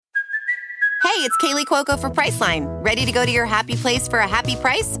Hey, it's Kaylee Cuoco for Priceline. Ready to go to your happy place for a happy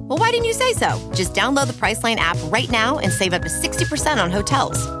price? Well, why didn't you say so? Just download the Priceline app right now and save up to 60% on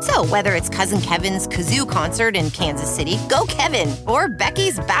hotels. So whether it's Cousin Kevin's Kazoo Concert in Kansas City, go Kevin, or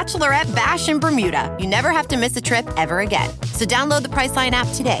Becky's Bachelorette Bash in Bermuda, you never have to miss a trip ever again. So download the Priceline app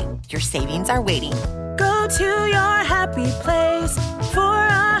today. Your savings are waiting. Go to your happy place for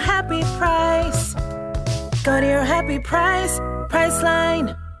a happy price. Go to your happy price,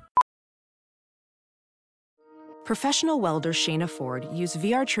 Priceline. Professional welder Shayna Ford used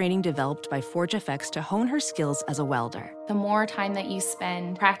VR training developed by ForgeFX to hone her skills as a welder. The more time that you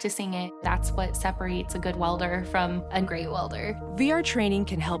spend practicing it, that's what separates a good welder from a great welder. VR training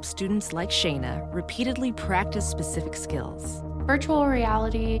can help students like Shayna repeatedly practice specific skills. Virtual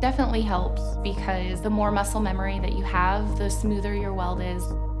reality definitely helps because the more muscle memory that you have, the smoother your weld is.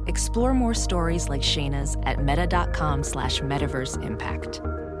 Explore more stories like Shayna's at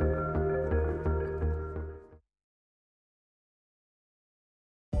meta.com/metaverseimpact.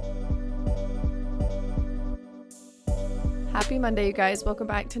 Happy Monday, you guys. Welcome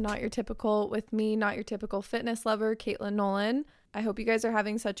back to Not Your Typical with me, Not Your Typical fitness lover, Caitlin Nolan. I hope you guys are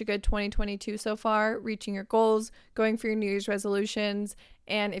having such a good 2022 so far, reaching your goals, going for your New Year's resolutions.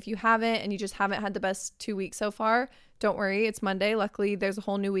 And if you haven't and you just haven't had the best 2 weeks so far, don't worry, it's Monday. Luckily, there's a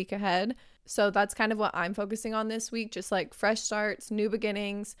whole new week ahead. So that's kind of what I'm focusing on this week, just like fresh starts, new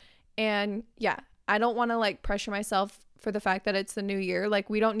beginnings. And yeah, I don't want to like pressure myself for the fact that it's the new year. Like,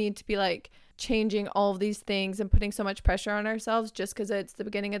 we don't need to be like changing all of these things and putting so much pressure on ourselves just because it's the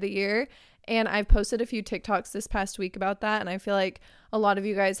beginning of the year. And I've posted a few TikToks this past week about that, and I feel like a lot of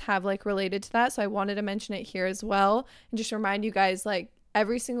you guys have like related to that, so I wanted to mention it here as well and just remind you guys, like,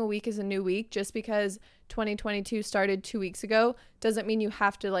 every single week is a new week. Just because 2022 started 2 weeks ago doesn't mean you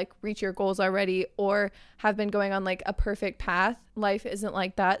have to like reach your goals already or have been going on like a perfect path. Life isn't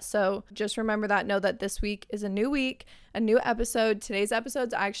like that. So just remember that. Know that this week is a new week, a new episode. Today's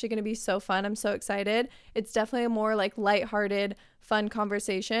episode's actually going to be so fun. I'm so excited. It's definitely a more like lighthearted, fun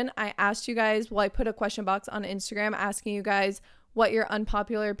conversation. I asked you guys, I put a question box on Instagram asking you guys what your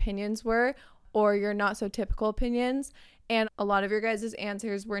unpopular opinions were or your not so typical opinions. And a lot of your guys'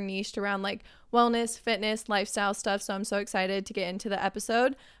 answers were niched around like wellness, fitness, lifestyle stuff. So I'm so excited to get into the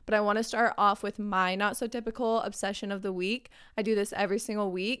episode. But I want to start off with my not so typical obsession of the week. I do this every single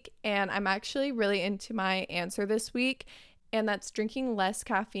week, and I'm actually really into my answer this week. And that's drinking less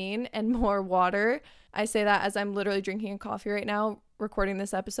caffeine and more water. I say that as I'm literally drinking a coffee right now, recording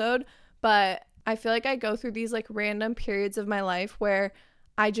this episode. But I feel like I go through these like random periods of my life where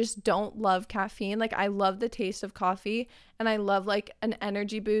I just don't love caffeine. Like, I love the taste of coffee and I love like an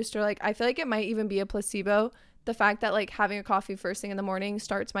energy boost, or like I feel like it might even be a placebo, the fact that like having a coffee first thing in the morning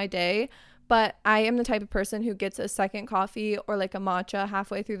starts my day. But I am the type of person who gets a second coffee or like a matcha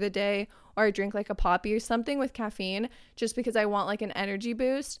halfway through the day, or I drink like a poppy or something with caffeine just because I want like an energy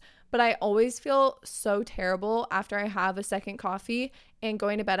boost. But I always feel so terrible after I have a second coffee and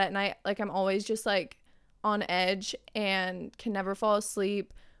going to bed at night. Like, I'm always just like on edge and can never fall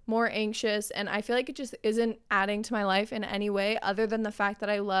asleep, more anxious, and I feel like it just isn't adding to my life in any way other than the fact that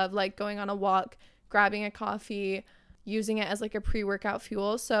I love like going on a walk, grabbing a coffee, using it as like a pre-workout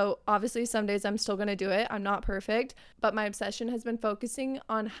fuel. So obviously some days I'm still going to do it. I'm not perfect, but my obsession has been focusing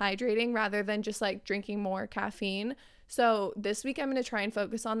on hydrating rather than just like drinking more caffeine. So this week I'm going to try and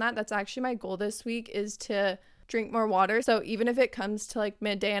focus on that. That's actually my goal this week, is to drink more water. So even if it comes to like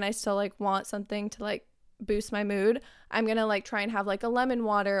midday and I still like want something to like boost my mood, I'm gonna like try and have like a lemon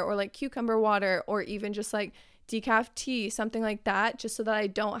water or like cucumber water or even just like decaf tea, something like that, just so that I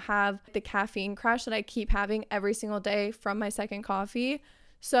don't have the caffeine crash that I keep having every single day from my second coffee.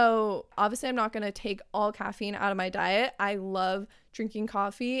 So obviously I'm not gonna take all caffeine out of my diet. I love drinking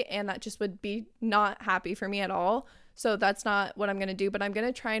coffee and that just would be not happy for me at all. So that's not what I'm gonna do, but I'm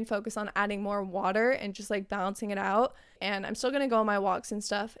gonna try and focus on adding more water and just like balancing it out. And I'm still gonna go on my walks and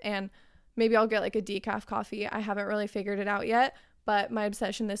stuff, and maybe I'll get like a decaf coffee. I haven't really figured it out yet, but my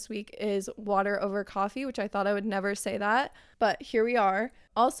obsession this week is water over coffee, which I thought I would never say that, but here we are.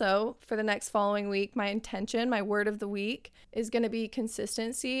 Also, for the next following week, my intention, my word of the week is going to be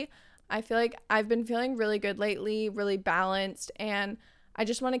consistency. I feel like I've been feeling really good lately, really balanced, and I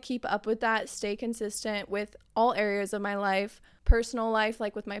just want to keep up with that, stay consistent with all areas of my life, personal life,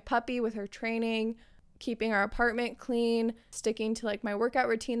 like with my puppy, with her training, keeping our apartment clean, sticking to like my workout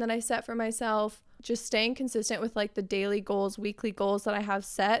routine that I set for myself, just staying consistent with like the daily goals, weekly goals that I have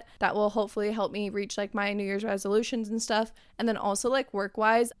set that will hopefully help me reach like my New Year's resolutions and stuff. And then also like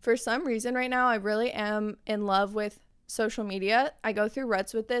work-wise, for some reason right now, I really am in love with social media. I go through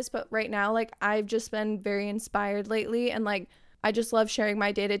ruts with this, but right now, like, I've just been very inspired lately, and like I just love sharing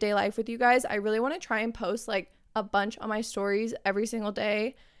my day-to-day life with you guys. I really want to try and post like a bunch on my stories every single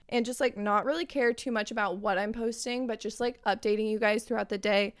day and just like not really care too much about what I'm posting, but just like updating you guys throughout the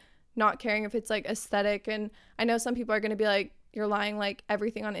day, not caring if it's like aesthetic. And I know some people are going to be like, you're lying, like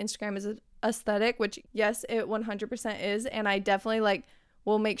everything on Instagram is aesthetic, which yes, it 100% is. And I definitely like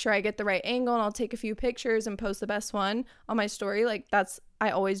will make sure I get the right angle, and I'll take a few pictures and post the best one on my story. Like I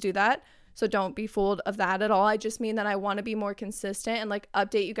always do that. So don't be fooled of that at all. I just mean that I want to be more consistent and like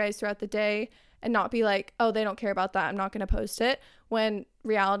update you guys throughout the day and not be like, oh, they don't care about that, I'm not going to post it. When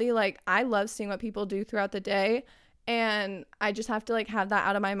reality, like I love seeing what people do throughout the day. And I just have to like have that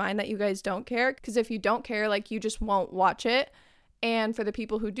out of my mind that you guys don't care. Because if you don't care, like you just won't watch it. And for the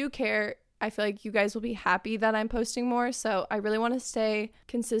people who do care, I feel like you guys will be happy that I'm posting more. So I really want to stay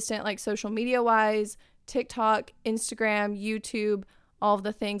consistent, like social media wise, TikTok, Instagram, YouTube, all of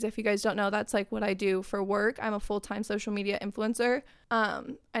the things. If you guys don't know, that's like what I do for work. I'm a full-time social media influencer.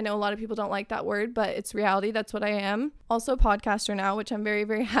 I know a lot of people don't like that word, but it's reality. That's what I am. Also a podcaster now, which I'm very,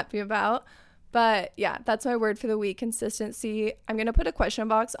 very happy about. But yeah, that's my word for the week, consistency. I'm going to put a question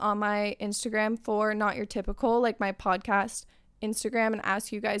box on my Instagram for Not Your Typical, like my podcast Instagram, and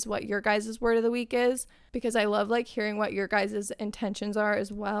ask you guys what your guys' word of the week is, because I love like hearing what your guys' intentions are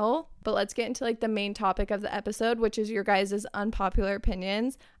as well. But let's get into like the main topic of the episode, which is your guys' unpopular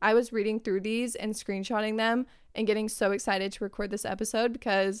opinions. I was reading through these and screenshotting them and getting so excited to record this episode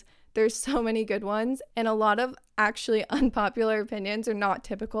because there's so many good ones and a lot of actually unpopular opinions or not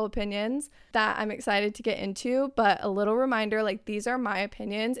typical opinions that I'm excited to get into. But a little reminder, like these are my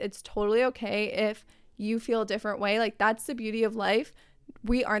opinions. It's totally okay if you feel a different way. Like that's the beauty of life.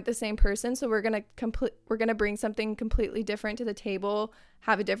 We aren't the same person, so we're gonna bring something completely different to the table,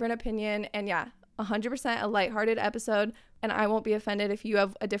 have a different opinion, and yeah, 100% a lighthearted episode, and I won't be offended if you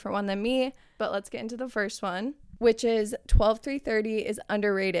have a different one than me. But let's get into the first one, which is 12-3-30 is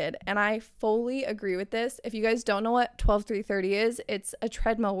underrated. And I fully agree with this. If you guys don't know what 12-3-30 is, it's a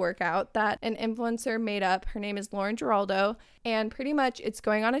treadmill workout that an influencer made up. Her name is Lauren Giraldo. And pretty much it's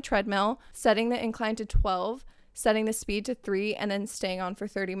going on a treadmill, setting the incline to 12, setting the speed to 3, and then staying on for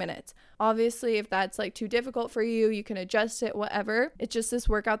 30 minutes. Obviously, if that's like too difficult for you, you can adjust it, whatever. It's just this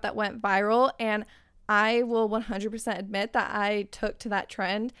workout that went viral. And I will 100% admit that I took to that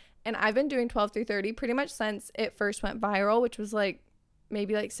trend. And I've been doing 12-3-30 pretty much since it first went viral, which was like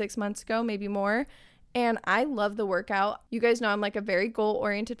maybe like 6 months ago, maybe more. And I love the workout. You guys know I'm like a very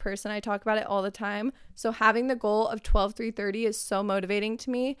goal-oriented person. I talk about it all the time. So having the goal of 12-3-30 is so motivating to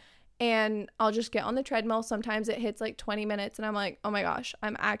me. And I'll just get on the treadmill. Sometimes it hits like 20 minutes and I'm like, oh my gosh,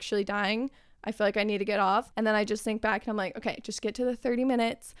 I'm actually dying. I feel like I need to get off. And then I just think back and I'm like, okay, just get to the 30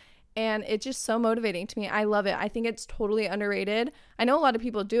 minutes. And it's just so motivating to me. I love it. I think it's totally underrated. I know a lot of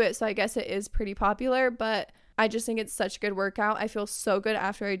people do it, so I guess it is pretty popular, but I just think it's such a good workout. I feel so good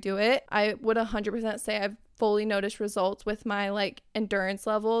after I do it. I would 100% say I've fully noticed results with my like endurance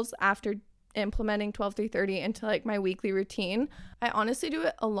levels after implementing 12-3-30 into like my weekly routine. I honestly do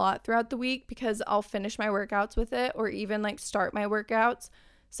it a lot throughout the week because I'll finish my workouts with it or even like start my workouts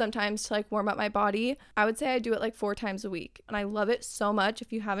sometimes to like warm up my body. I would say I do it like 4 times a week and I love it so much.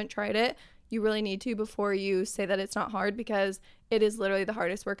 If you haven't tried it, you really need to before you say that it's not hard, because it is literally the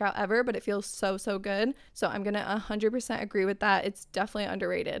hardest workout ever, but it feels so good. So I'm gonna 100% agree with that. It's definitely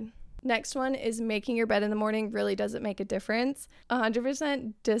underrated. Next one is making your bed in the morning really doesn't make a difference.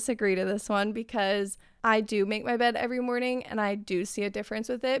 100% disagree to this one, because I do make my bed every morning and I do see a difference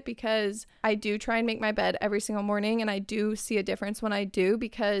with it, because I do try and make my bed every single morning and I do see a difference when I do,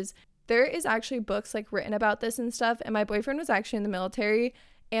 because there is actually books like written about this and stuff. And my boyfriend was actually in the military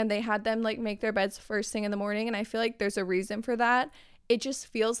and they had them like make their beds first thing in the morning. And I feel like there's a reason for that. It just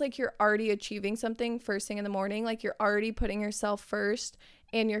feels like you're already achieving something first thing in the morning. Like you're already putting yourself first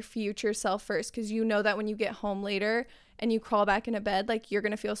and your future self first, because you know that when you get home later and you crawl back into bed, like you're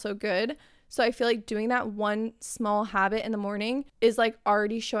gonna feel so good. So I feel like doing that one small habit in the morning is like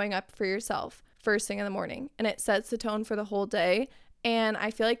already showing up for yourself first thing in the morning, and it sets the tone for the whole day. And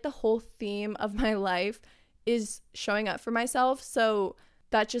I feel like the whole theme of my life is showing up for myself, so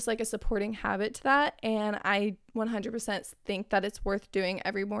that's just like a supporting habit to that. And I 100% think that it's worth doing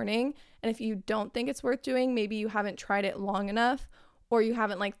every morning. And if you don't think it's worth doing, maybe you haven't tried it long enough or you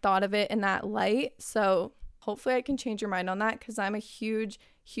haven't like thought of it in that light. So hopefully I can change your mind on that, because I'm a huge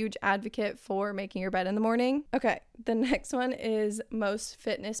advocate for making your bed in the morning. Okay, the next one is most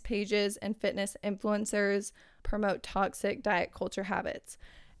fitness pages and fitness influencers promote toxic diet culture habits.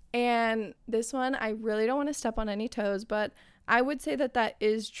 And this one, I really don't want to step on any toes, but I would say that that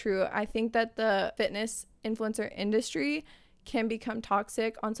is true. I think that the fitness influencer industry can become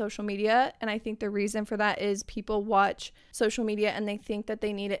toxic on social media. And I think the reason for that is people watch social media and they think that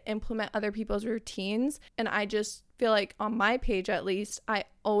they need to implement other people's routines. And I just feel like on my page, at least, I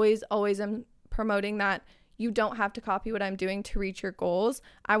always am promoting that you don't have to copy what I'm doing to reach your goals.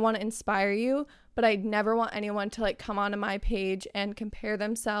 I want to inspire you, but I never want anyone to like come onto my page and compare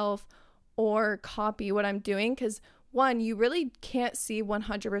themselves or copy what I'm doing, because one, you really can't see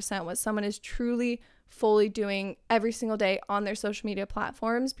 100% what someone is truly fully doing every single day on their social media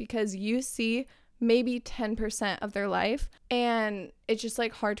platforms, because you see maybe 10% of their life, and it's just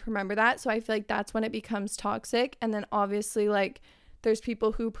like hard to remember that. So I feel like that's when it becomes toxic. And then obviously like there's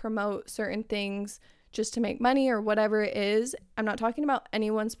people who promote certain things just to make money or whatever it is. I'm not talking about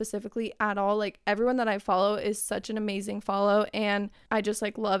anyone specifically at all. Like everyone that I follow is such an amazing follow, and I just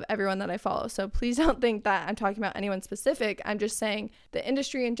like love everyone that I follow. So please don't think that I'm talking about anyone specific. I'm just saying the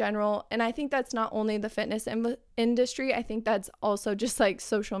industry in general. And I think that's not only the fitness industry. I think that's also just like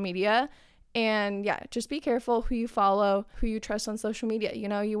social media. And yeah, just be careful who you follow, who you trust on social media. You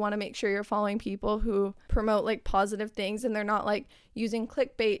know, you want to make sure you're following people who promote like positive things, and they're not like using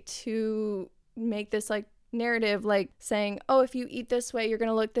clickbait to make this like narrative, like saying, oh, if you eat this way, you're going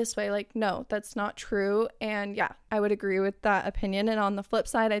to look this way. Like, no, that's not true. And yeah, I would agree with that opinion. And on the flip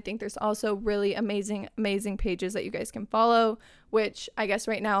side, I think there's also really amazing pages that you guys can follow, which I guess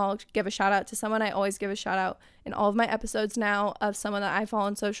right now I'll give a shout out to someone. I always give a shout out in all of my episodes now of someone that I follow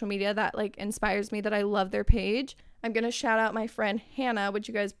on social media that like inspires me, that I love their page. I'm going to shout out my friend Hannah, which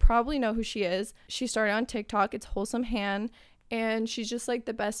you guys probably know who she is. She started on TikTok. It's Wholesome Han. And she's just like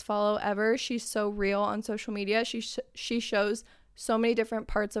the best follow ever. She's so real on social media. She shows so many different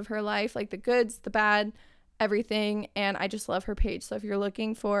parts of her life, like the goods, the bad, everything. And I just love her page. So if you're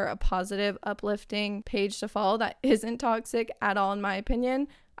looking for a positive, uplifting page to follow that isn't toxic at all, in my opinion,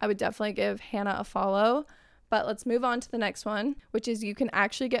 I would definitely give Hannah a follow. But let's move on to the next one, which is you can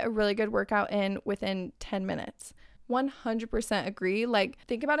actually get a really good workout in within 10 minutes. 100% agree. Like,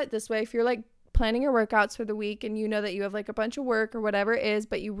 think about it this way. If you're like planning your workouts for the week and you know that you have like a bunch of work or whatever it is,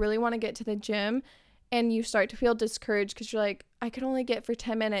 but you really want to get to the gym and you start to feel discouraged because you're like, I could only get for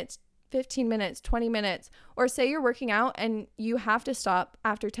 10 minutes, 15 minutes, 20 minutes, or say you're working out and you have to stop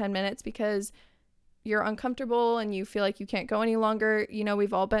after 10 minutes because you're uncomfortable and you feel like you can't go any longer. You know,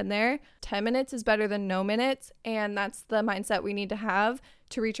 we've all been there. 10 minutes is better than no minutes. And that's the mindset we need to have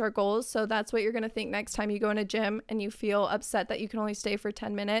to reach our goals. So that's what you're going to think next time you go in a gym and you feel upset that you can only stay for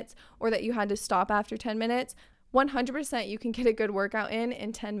 10 minutes or that you had to stop after 10 minutes. 100% you can get a good workout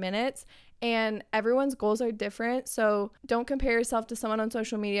in 10 minutes. And everyone's goals are different. So don't compare yourself to someone on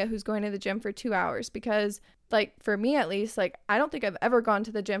social media who's going to the gym for 2 hours, because like for me at least, like I don't think I've ever gone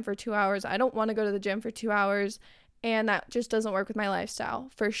to the gym for 2 hours. I don't want to go to the gym for 2 hours. And that just doesn't work with my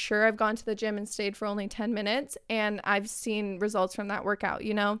lifestyle. For sure, I've gone to the gym and stayed for only 10 minutes and I've seen results from that workout.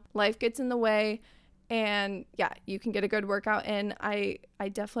 You know, life gets in the way, and yeah, you can get a good workout in. I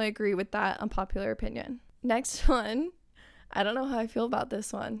definitely agree with that unpopular opinion. Next one. I don't know how I feel about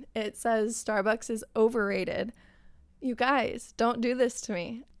this one. It says Starbucks is overrated. You guys, don't do this to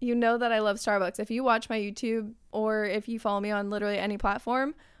me. You know that I love Starbucks. If you watch my YouTube or if you follow me on literally any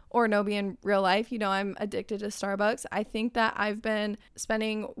platform or know me in real life, you know I'm addicted to Starbucks. I think that I've been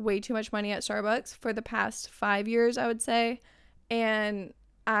spending way too much money at Starbucks for the past 5 years, I would say. And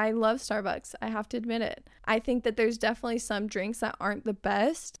I love Starbucks. I have to admit it. I think that there's definitely some drinks that aren't the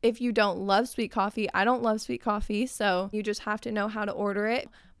best. If you don't love sweet coffee, I don't love sweet coffee, so you just have to know how to order it.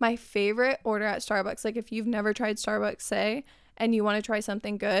 My favorite order at Starbucks, like if you've never tried Starbucks, say, and you want to try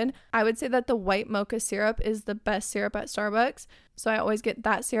something good, I would say that the white mocha syrup is the best syrup at Starbucks. So I always get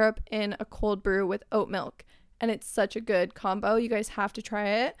that syrup in a cold brew with oat milk, and it's such a good combo. You guys have to try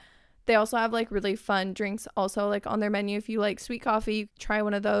it. They also have like really fun drinks also like on their menu. If you like sweet coffee, you try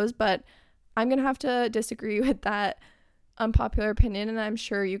one of those, but I'm going to have to disagree with that unpopular opinion, and I'm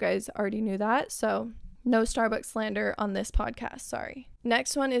sure you guys already knew that. So no Starbucks slander on this podcast, sorry.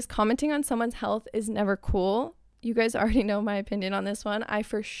 Next one is commenting on someone's health is never cool. You guys already know my opinion on this one. I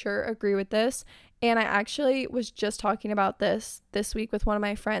for sure agree with this. And I actually was just talking about this week with one of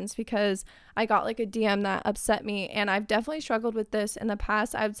my friends because I got like a DM that upset me, and I've definitely struggled with this in the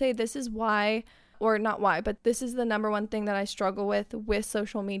past. I would say this is why, or not why, but this is the number one thing that I struggle with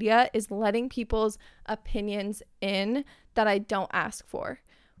social media is letting people's opinions in that I don't ask for.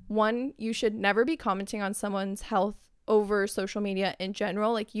 One, you should never be commenting on someone's health over social media in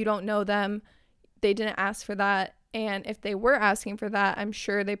general. Like you don't know them. They didn't ask for that. And if they were asking for that, I'm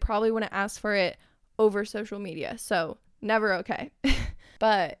sure they probably wouldn't ask for it over social media. So never okay.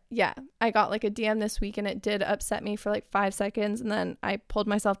 But yeah, I got like a DM this week and it did upset me for like 5 seconds. And then I pulled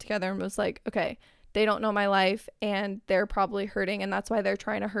myself together and was like, okay, they don't know my life and they're probably hurting and that's why they're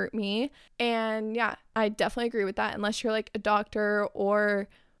trying to hurt me. And yeah, I definitely agree with that. Unless you're like a doctor or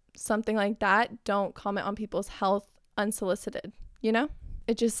something like that, don't comment on people's health unsolicited, you know?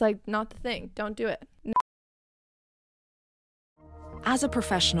 It's just like not the thing. Don't do it. As a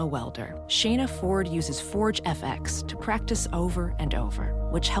professional welder, Shayna Ford uses Forge FX to practice over and over,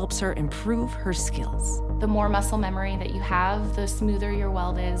 which helps her improve her skills. The more muscle memory that you have, the smoother your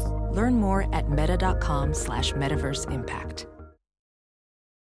weld is. Learn more at meta.com/metaverseimpact.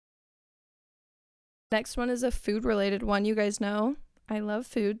 Next one is a food related one. You guys know I love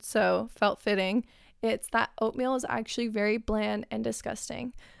food, so felt fitting. It's that oatmeal is actually very bland and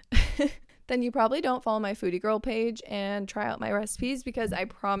disgusting. Then you probably don't follow my Foodie Girl page and try out my recipes, because I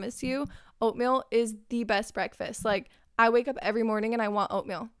promise you, oatmeal is the best breakfast. Like, I wake up every morning and I want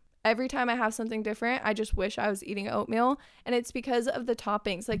oatmeal. Every time I have something different, I just wish I was eating oatmeal. And it's because of the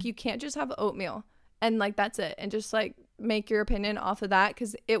toppings. Like, you can't just have oatmeal and like that's it and just like make your opinion off of that,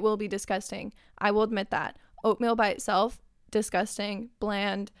 because it will be disgusting. I will admit that. Oatmeal by itself, disgusting,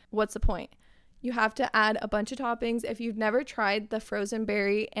 bland. What's the point? You have to add a bunch of toppings. If you've never tried the frozen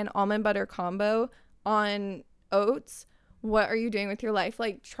berry and almond butter combo on oats, what are you doing with your life?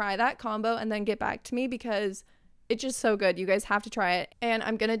 Like, try that combo and then get back to me, because it's just so good. You guys have to try it. And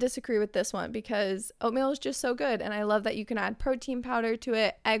I'm going to disagree with this one, because oatmeal is just so good. And I love that you can add protein powder to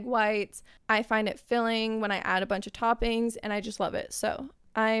it, egg whites. I find it filling when I add a bunch of toppings, and I just love it. So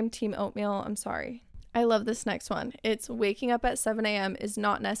I'm team oatmeal. I'm sorry. I love this next one. It's waking up at 7 a.m. is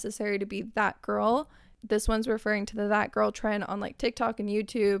not necessary to be that girl. This one's referring to the that girl trend on like TikTok and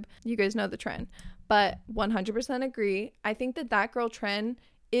YouTube. You guys know the trend. But 100% agree. I think that girl trend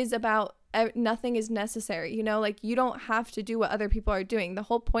is about nothing is necessary. You know, like, you don't have to do what other people are doing. The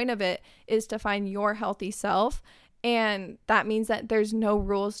whole point of it is to find your healthy self. And that means that there's no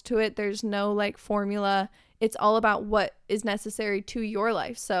rules to it. There's no like formula. It's all about what is necessary to your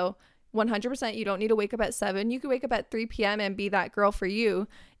life. So 100%, you don't need to wake up at 7. You could wake up at 3 p.m. and be that girl for you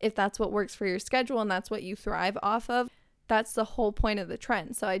if that's what works for your schedule and that's what you thrive off of. That's the whole point of the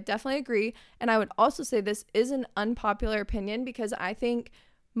trend. So I definitely agree. And I would also say this is an unpopular opinion, because I think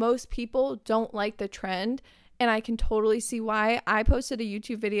most people don't like the trend, and I can totally see why. I posted a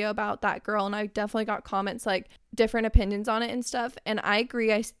YouTube video about that girl, and I definitely got comments like different opinions on it and stuff. And I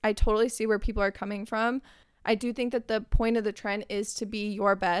agree. I totally see where people are coming from. I do think that the point of the trend is to be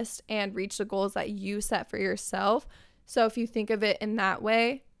your best and reach the goals that you set for yourself. So if you think of it in that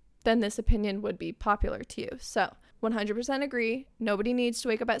way, then this opinion would be popular to you. So 100% agree. Nobody needs to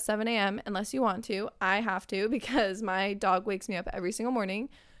wake up at 7 a.m. unless you want to. I have to, because my dog wakes me up every single morning.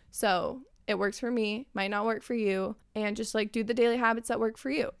 So it works for me, might not work for you. And just like do the daily habits that work for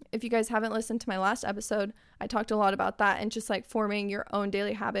you. If you guys haven't listened to my last episode, I talked a lot about that and just like forming your own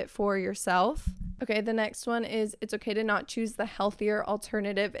daily habit for yourself. Okay, the next one is it's okay to not choose the healthier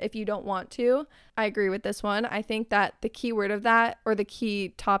alternative if you don't want to. I agree with this one. I think that the key word of that, or the key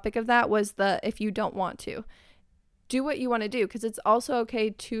topic of that, was the if you don't want to. Do what you want to do, because it's also okay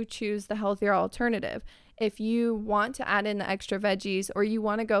to choose the healthier alternative. If you want to add in the extra veggies, or you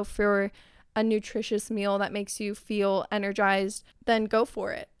want to go for a nutritious meal that makes you feel energized, then go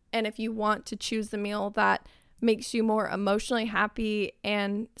for it. And if you want to choose the meal that makes you more emotionally happy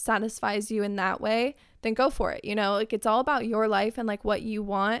and satisfies you in that way, then go for it. You know, like, it's all about your life and like what you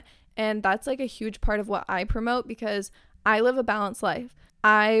want. And that's like a huge part of what I promote, because I live a balanced life.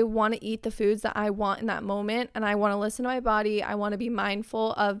 I want to eat the foods that I want in that moment, and I want to listen to my body. I want to be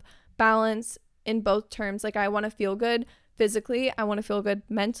mindful of balance in both terms. Like, I want to feel good physically. I want to feel good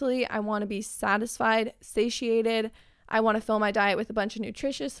mentally. I want to be satisfied, satiated. I want to fill my diet with a bunch of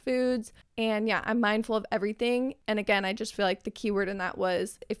nutritious foods. And yeah, I'm mindful of everything. And again, I just feel like the key word in that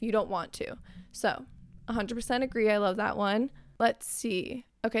was if you don't want to. So 100% agree. I love that one. Let's see.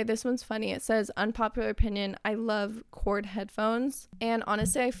 Okay, this one's funny. It says, unpopular opinion, I love cord headphones. And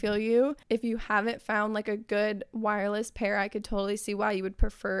honestly, I feel you. If you haven't found like a good wireless pair, I could totally see why you would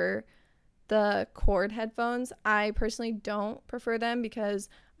prefer the cord headphones. I personally don't prefer them because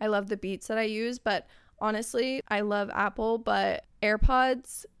I love the Beats that I use, but honestly, I love Apple, but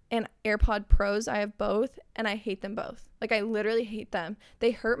AirPods and AirPod Pros, I have both, and I hate them both. Like, I literally hate them.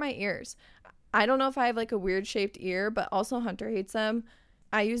 They hurt my ears. I don't know if I have like a weird shaped ear, but also Hunter hates them.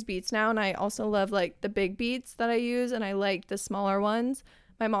 I use Beats now, and I also love like the big Beats that I use, and I like the smaller ones.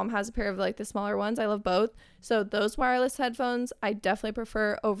 My mom has a pair of like the smaller ones. I love both. So those wireless headphones, I definitely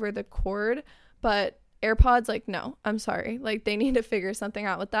prefer over the cord, but AirPods, like, no, I'm sorry. Like, they need to figure something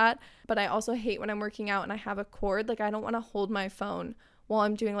out with that. But I also hate when I'm working out and I have a cord. Like, I don't want to hold my phone while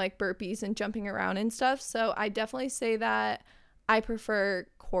I'm doing like burpees and jumping around and stuff. So I definitely say that I prefer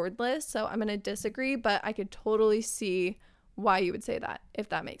cordless, so I'm going to disagree, but I could totally see why you would say that, if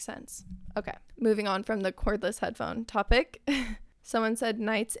that makes sense. Okay, moving on from the cordless headphone topic. Someone said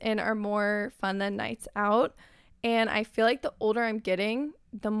nights in are more fun than nights out. And I feel like the older I'm getting,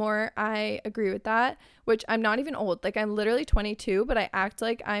 the more I agree with that, which I'm not even old. Like, I'm literally 22, but I act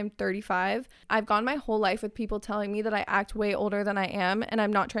like I'm 35. I've gone my whole life with people telling me that I act way older than I am. And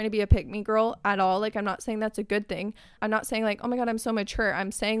I'm not trying to be a pick-me girl at all. Like, I'm not saying that's a good thing. I'm not saying like, oh my God, I'm so mature.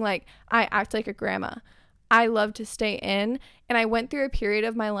 I'm saying like, I act like a grandma. I love to stay in. And I went through a period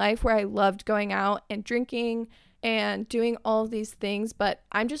of my life where I loved going out and drinking and doing all of these things, but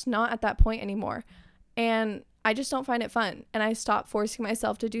I'm just not at that point anymore. And I just don't find it fun. And I stopped forcing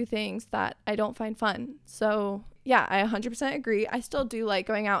myself to do things that I don't find fun. So yeah, I 100% agree. I still do like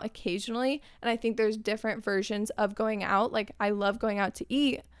going out occasionally. And I think there's different versions of going out. Like, I love going out to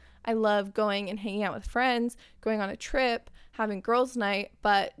eat. I love going and hanging out with friends, going on a trip, having girls' night.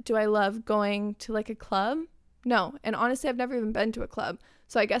 But do I love going to like a club? No. And honestly, I've never even been to a club.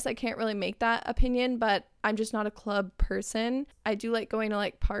 So I guess I can't really make that opinion, but I'm just not a club person. I do like going to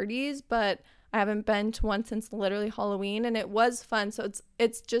like parties, but I haven't been to one since literally Halloween, and it was fun. So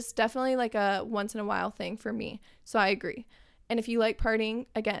it's just definitely like a once in a while thing for me. So I agree. And if you like partying,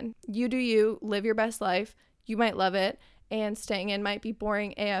 again, you do you, live your best life. You might love it, and staying in might be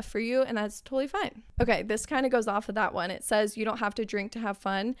boring AF for you, and that's totally fine. Okay, this kind of goes off of that one. It says you don't have to drink to have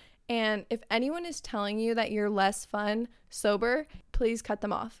fun. And if anyone is telling you that you're less fun sober, please cut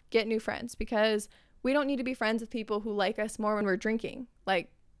them off. Get new friends, because we don't need to be friends with people who like us more when we're drinking.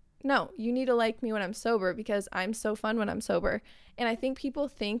 Like, no, you need to like me when I'm sober, because I'm so fun when I'm sober. And I think people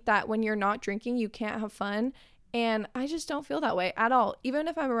think that when you're not drinking, you can't have fun. And I just don't feel that way at all. Even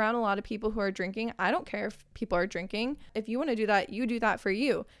if I'm around a lot of people who are drinking, I don't care if people are drinking. If you want to do that, you do that for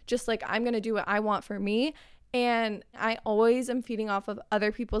you. Just like I'm going to do what I want for me. And I always am feeding off of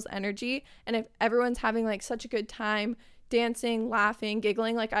other people's energy. And if everyone's having like such a good time, dancing, laughing,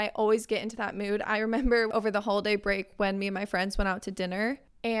 giggling, like I always get into that mood. I remember over the holiday break when me and my friends went out to dinner,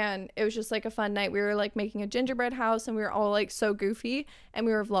 and it was just like a fun night. We were like making a gingerbread house, and we were all like so goofy, and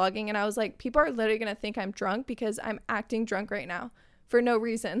we were vlogging, and I was like, people are literally gonna think I'm drunk because I'm acting drunk right now for no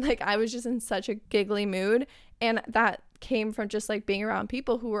reason. Like, I was just in such a giggly mood, and that came from just like being around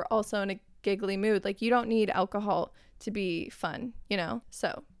people who were also in a giggly mood. Like, you don't need alcohol to be fun, you know?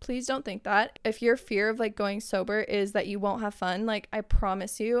 So please don't think that. If your fear of like going sober is that you won't have fun, like, I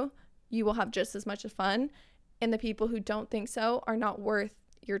promise you, you will have just as much fun. And the people who don't think so are not worth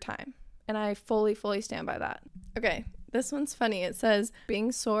your time. And I fully stand by that. Okay, this one's funny. It says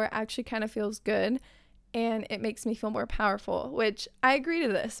being sore actually kind of feels good, and it makes me feel more powerful, which I agree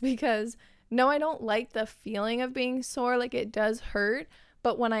to this, because no, I don't like the feeling of being sore. Like, it does hurt.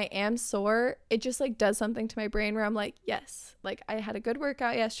 But when I am sore, it just like does something to my brain where I'm like, yes, like I had a good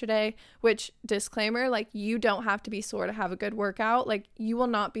workout yesterday, which, disclaimer, like, you don't have to be sore to have a good workout. Like, you will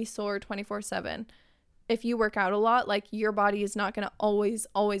not be sore 24/7. If you work out a lot, like, your body is not going to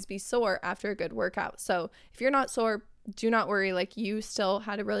always be sore after a good workout. So if you're not sore, do not worry. Like, you still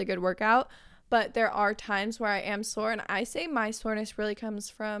had a really good workout. But there are times where I am sore, and I say my soreness really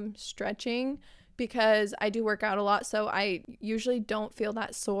comes from stretching, because I do work out a lot, so I usually don't feel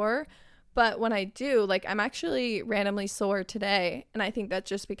that sore. But when I do, like, I'm actually randomly sore today, and I think that's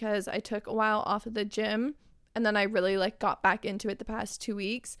just because I took a while off of the gym, and then I really like got back into it the past 2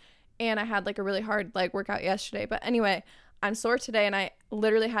 weeks, and I had like a really hard like workout yesterday. But anyway, I'm sore today, and I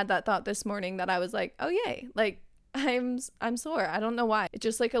literally had that thought this morning that I was like, oh yay, like I'm sore. I don't know why. It's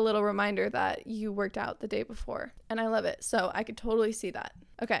just like a little reminder that you worked out the day before, and I love it. So I could totally see that.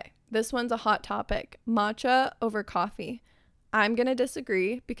 Okay, this one's a hot topic. Matcha over coffee. I'm gonna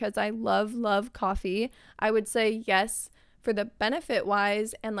disagree, because I love coffee. I would say yes for the benefit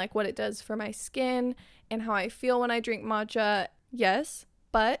wise and like what it does for my skin and how I feel when I drink matcha. Yes,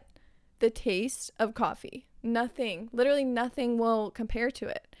 but the taste of coffee, literally nothing will compare to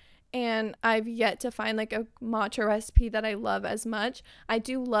it. And I've yet to find like a matcha recipe that I love as much. I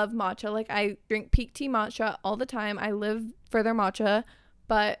do love matcha. Like, I drink peak tea matcha all the time. I live for their matcha,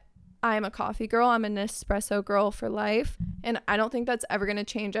 but I'm a coffee girl. I'm an espresso girl for life. And I don't think that's ever going to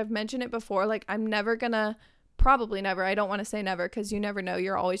change. I've mentioned it before. Like, I'm never going to, probably never. I don't want to say never, because you never know.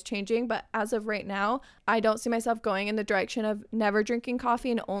 You're always changing. But as of right now, I don't see myself going in the direction of never drinking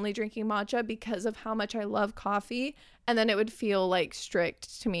coffee and only drinking matcha, because of how much I love coffee. And then it would feel like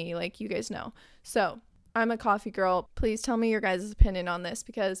strict to me, like you guys know. So I'm a coffee girl. Please tell me your guys' opinion on this,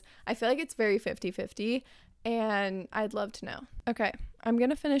 because I feel like it's very 50-50, and I'd love to know. Okay, I'm going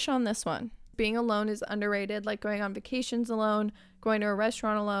to finish on this one. Being alone is underrated, like going on vacations alone, going to a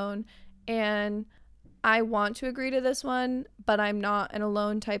restaurant alone. And I want to agree to this one, but I'm not an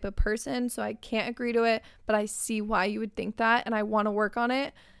alone type of person, so I can't agree to it, but I see why you would think that, and I want to work on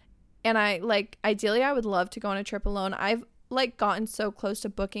it. And ideally I would love to go on a trip alone. I've gotten so close to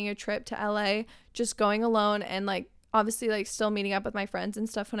booking a trip to LA, just going alone, and obviously still meeting up with my friends and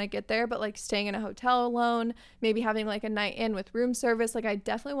stuff when I get there, but staying in a hotel alone, maybe having a night in with room service. I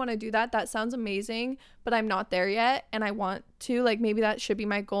definitely want to do that. That sounds amazing, but I'm not there yet, and I want to. Maybe that should be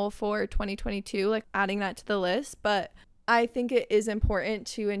my goal for 2022, adding that to the list. But I think it is important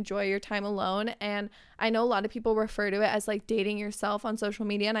to enjoy your time alone, and I know a lot of people refer to it as dating yourself on social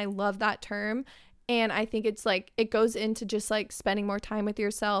media, and I love that term. And I think it's it goes into just spending more time with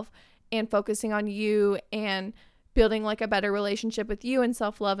yourself and focusing on you and building a better relationship with you and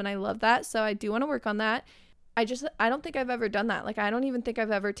self-love, and I love that. So I do want to work on that. I don't think I've ever done that. I don't even think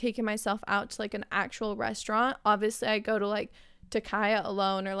I've ever taken myself out to an actual restaurant. Obviously I go to Takaya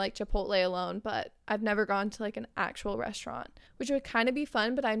alone or Chipotle alone, but I've never gone to an actual restaurant, which would kind of be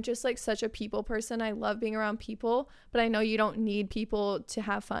fun. But I'm just such a people person. I love being around people, but I know you don't need people to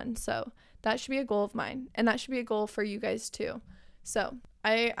have fun. So that should be a goal of mine, and that should be a goal for you guys too. So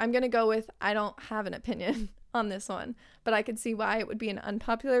I'm gonna go with, I don't have an opinion on this one, but I could see why it would be an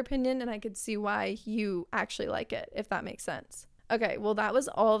unpopular opinion, and I could see why you actually like it, if that makes sense. Okay, well, that was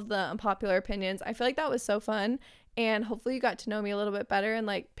all of the unpopular opinions. I feel like that was so fun, and hopefully you got to know me a little bit better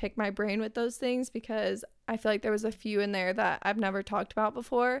and pick my brain with those things, because I feel like there was a few in there that I've never talked about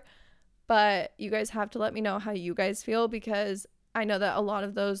before. But you guys have to let me know how you guys feel, because I know that a lot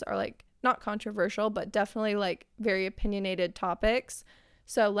of those are not controversial, but definitely very opinionated topics.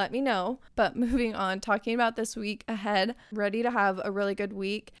 So let me know. But moving on, talking about this week ahead, ready to have a really good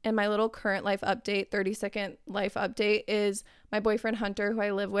week. And my little current life update, 30-second life update, is my boyfriend Hunter, who I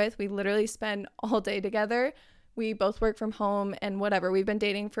live with. We literally spend all day together. We both work from home and whatever. We've been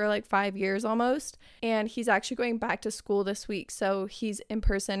dating for 5 years almost. And he's actually going back to school this week. So he's in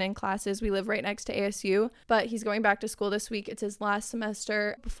person in classes. We live right next to ASU, but he's going back to school this week. It's his last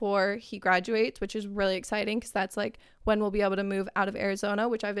semester before he graduates, which is really exciting, because that's when we'll be able to move out of Arizona,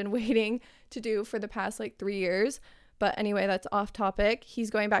 which I've been waiting to do for the past 3 years. But anyway, that's off topic. He's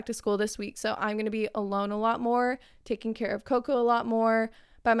going back to school this week. So I'm going to be alone a lot more, taking care of Coco a lot more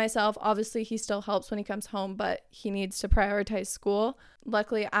by myself. Obviously, he still helps when he comes home, but he needs to prioritize school.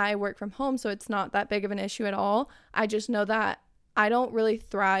 Luckily, I work from home, so it's not that big of an issue at all. I just know that I don't really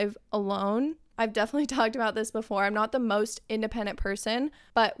thrive alone. I've definitely talked about this before. I'm not the most independent person,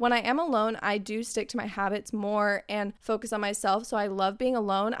 but when I am alone, I do stick to my habits more and focus on myself. So I love being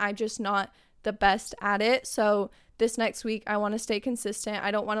alone. I'm just not the best at it. So this next week, I want to stay consistent. I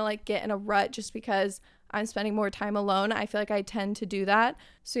don't want to get in a rut just because I'm spending more time alone. I feel like I tend to do that.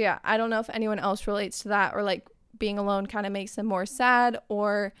 So yeah, I don't know if anyone else relates to that, or being alone kind of makes them more sad,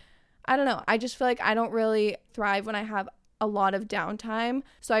 or I don't know. I just feel like I don't really thrive when I have a lot of downtime.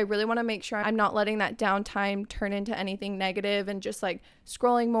 So I really want to make sure I'm not letting that downtime turn into anything negative and just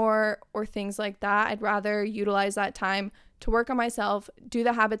scrolling more or things like that. I'd rather utilize that time to work on myself, do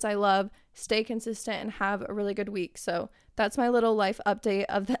the habits I love, stay consistent, and have a really good week. So that's my little life update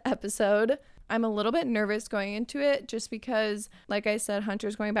of the episode. I'm a little bit nervous going into it just because, like I said,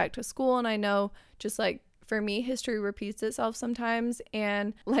 Hunter's going back to school, and I know just for me, history repeats itself sometimes,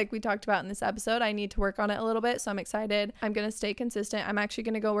 and like we talked about in this episode, I need to work on it a little bit, so I'm excited. I'm going to stay consistent. I'm actually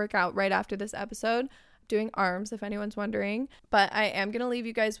going to go work out right after this episode, doing arms, if anyone's wondering. But I am going to leave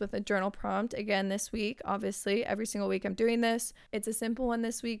you guys with a journal prompt again this week. Obviously, every single week I'm doing this. It's a simple one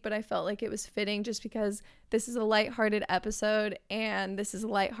this week, but I felt like it was fitting just because this is a lighthearted episode, and this is a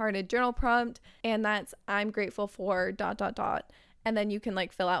lighthearted journal prompt, and that's I'm grateful for ... And then you can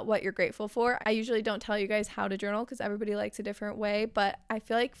fill out what you're grateful for. I usually don't tell you guys how to journal because everybody likes a different way, but I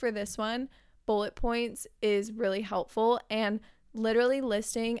feel like for this one, bullet points is really helpful, and literally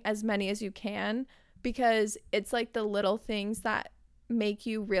listing as many as you can, because it's the little things that make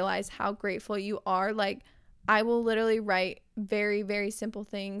you realize how grateful you are. I will literally write very, very simple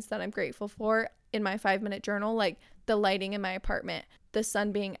things that I'm grateful for in my 5-minute journal, the lighting in my apartment, the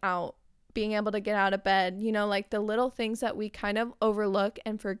sun being out, being able to get out of bed, the little things that we kind of overlook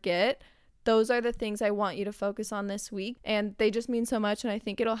and forget. Those are the things I want you to focus on this week, and they just mean so much, and I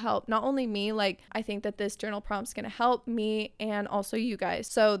think it'll help not only me, I think that this journal prompt's gonna help me and also you guys.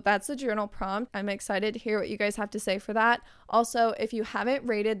 So that's the journal prompt. I'm excited to hear what you guys have to say for that. Also, if you haven't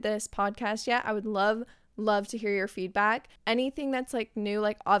rated this podcast yet, I would love to hear your feedback. Anything that's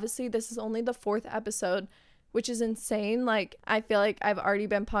new, obviously this is only the 4th episode, which is insane. I feel like I've already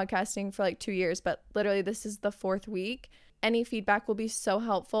been podcasting for 2 years, but literally this is the 4th week. Any feedback will be so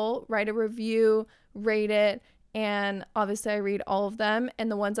helpful. Write a review, rate it, And obviously I read all of them, and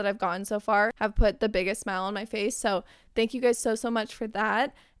the ones that I've gotten so far have put the biggest smile on my face. So thank you guys so much for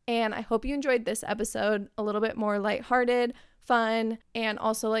that. And I hope you enjoyed this episode, a little bit more lighthearted, fun, and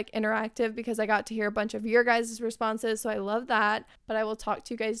also like interactive, because I got to hear a bunch of your guys' responses. So I love that. But I will talk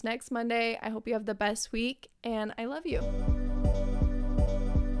to you guys next Monday. I hope you have the best week, and I love you.